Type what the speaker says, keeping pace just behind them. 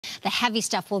The heavy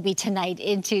stuff will be tonight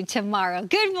into tomorrow.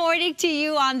 Good morning to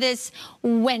you on this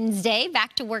Wednesday.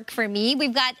 Back to work for me.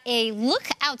 We've got a look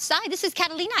outside. This is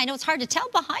Catalina. I know it's hard to tell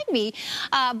behind me,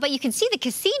 but you can see the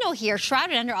casino here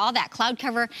shrouded under all that cloud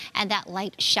cover and that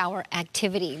light shower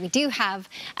activity. We do have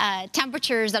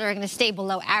temperatures that are going to stay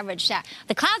below average.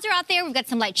 The clouds are out there. We've got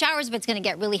some light showers, but it's going to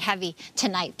get really heavy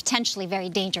tonight. Potentially very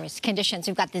dangerous conditions.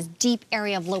 We've got this deep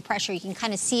area of low pressure. You can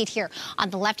kind of see it here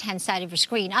on the left-hand side of your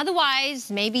screen.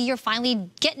 Otherwise, maybe you're finally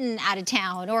getting out of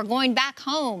town or going back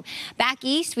home. Back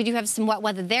east, we do have some wet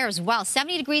weather there as well.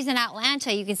 70 degrees in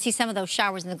Atlanta. You can see some of those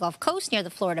showers in the Gulf Coast near the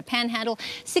Florida Panhandle.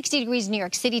 60 degrees in New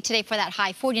York City today for that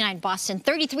high. 49 Boston.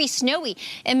 33 snowy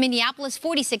in Minneapolis.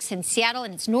 46 in Seattle.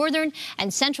 And it's northern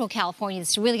and central California.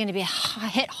 It's really going to be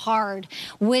hit hard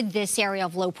with this area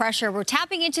of low pressure. We're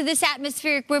tapping into this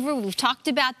atmospheric river. We've talked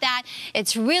about that.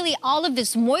 It's really all of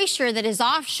this moisture that is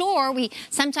offshore. We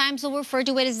sometimes will refer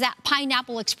to it as that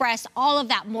Pineapple Express. All of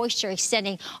that moisture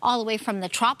extending all the way from the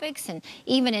tropics and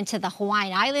even into the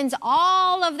Hawaiian Islands.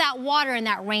 All of that water and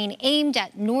that rain aimed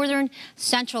at northern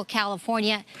central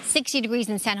California. 60 degrees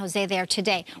in San Jose there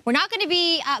today. We're not going to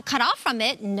be cut off from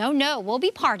it. No, we'll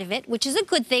be part of it, which is a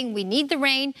good thing. We need the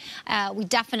rain. We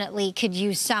definitely could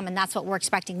use some, and that's what we're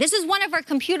expecting. This is one of our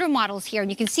computer models here, and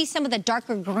you can see some of the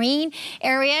darker green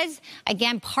areas.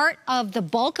 Again, part of the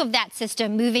bulk of that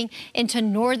system moving into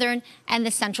northern and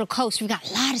the central coast. We've got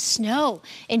a lot of snow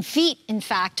in feet, in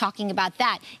fact, talking about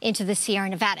that into the Sierra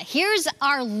Nevada. Here's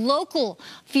our local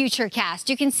futurecast.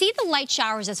 You can see the light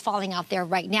showers that's falling out there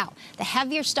right now. The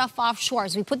heavier stuff offshore.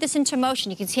 As we put this into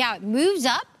motion, you can see how it moves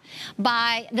up.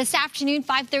 By this afternoon,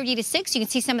 5:30 to 6, you can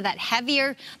see some of that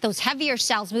those heavier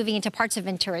cells moving into parts of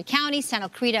Ventura County, Santa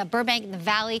Clarita, Burbank, and the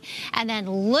Valley. And then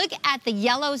look at the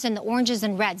yellows and the oranges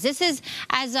and reds. This is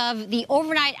as of the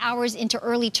overnight hours into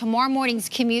early tomorrow morning's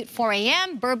commute, 4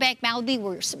 a.m. Burbank, Malibu,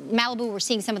 we're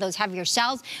seeing some of those heavier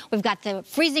cells. We've got the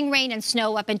freezing rain and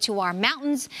snow up into our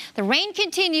mountains. The rain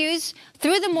continues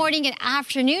through the morning and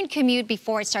afternoon commute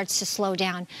before it starts to slow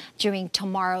down during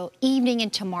tomorrow evening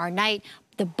and tomorrow night.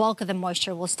 The bulk of the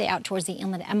moisture will stay out towards the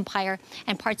Inland Empire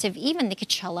and parts of even the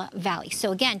Coachella Valley.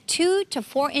 So again, 2 to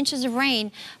 4 inches of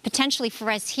rain potentially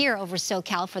for us here over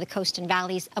SoCal for the coast and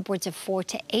valleys, upwards of 4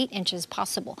 to 8 inches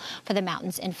possible for the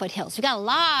mountains and foothills. We've got a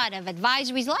lot of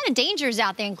advisories, a lot of dangers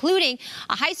out there, including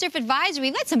a high surf advisory.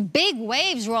 We've got some big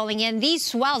waves rolling in. These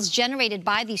swells generated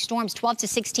by these storms, 12 to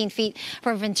 16 feet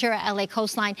for Ventura, LA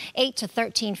coastline, 8 to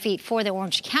 13 feet for the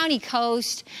Orange County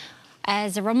coast.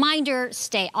 As a reminder,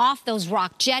 stay off those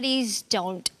rock jetties.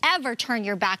 Don't ever turn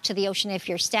your back to the ocean if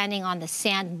you're standing on the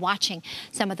sand watching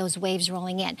some of those waves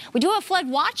rolling in. We do have a flood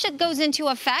watch that goes into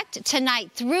effect tonight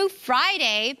through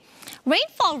Friday.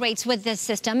 Rainfall rates with this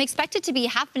system expected to be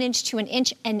 ½ inch to 1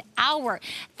 inch an hour.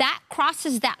 That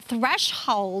crosses that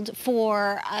threshold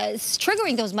for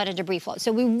triggering those mud and debris flows.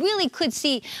 So we really could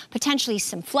see potentially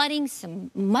some flooding, some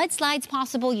mudslides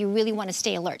possible. You really want to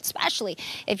stay alert, especially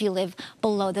if you live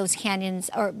below those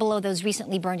canyons or below those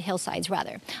recently burned hillsides,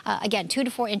 rather. Again, 2 to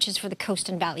 4 inches for the coast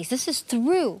and valleys. This is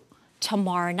through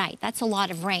tomorrow night. That's a lot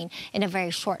of rain in a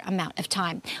very short amount of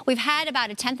time. We've had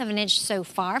about 1/10 of an inch so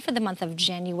far for the month of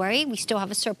January. We still have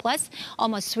a surplus,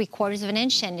 almost 3/4 of an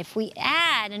inch. And if we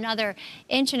add another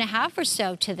 1.5 inches or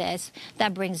so to this,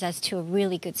 that brings us to a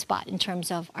really good spot in terms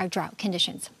of our drought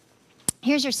conditions.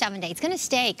 Here's your 7-day. It's going to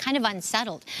stay kind of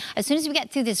unsettled. As soon as we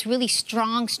get through this really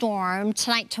strong storm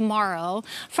tonight, tomorrow,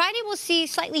 Friday we'll see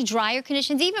slightly drier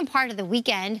conditions, even part of the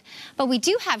weekend. But we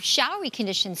do have showery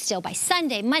conditions still by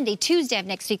Sunday, Monday, Tuesday of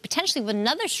next week, potentially with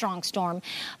another strong storm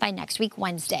by next week,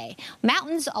 Wednesday.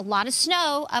 Mountains, a lot of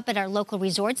snow up at our local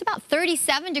resorts, about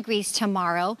 37 degrees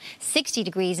tomorrow, 60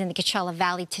 degrees in the Coachella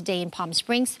Valley today in Palm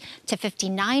Springs, to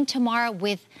 59 tomorrow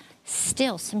with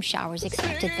still some showers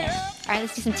expected there. All right,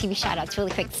 let's do some TV shout-outs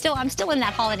really quick. I'm still in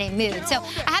that holiday mood. So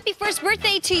a happy first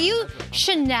birthday to you,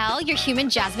 Chanel. Your human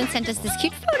Jasmine sent us this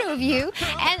cute photo of you.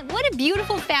 And what a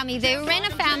beautiful family. The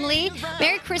Urena family.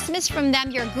 Merry Christmas from them.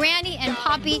 Your Granny and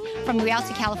Poppy from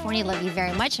Rialto, California. Love you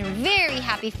very much. And very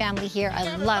happy family here.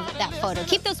 I love that photo.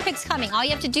 Keep those pics coming. All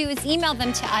you have to do is email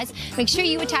them to us. Make sure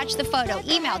you attach the photo.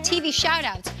 Email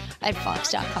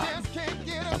tvshoutouts@fox.com.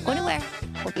 Don't go anywhere.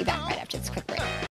 We'll be back right after this quick break.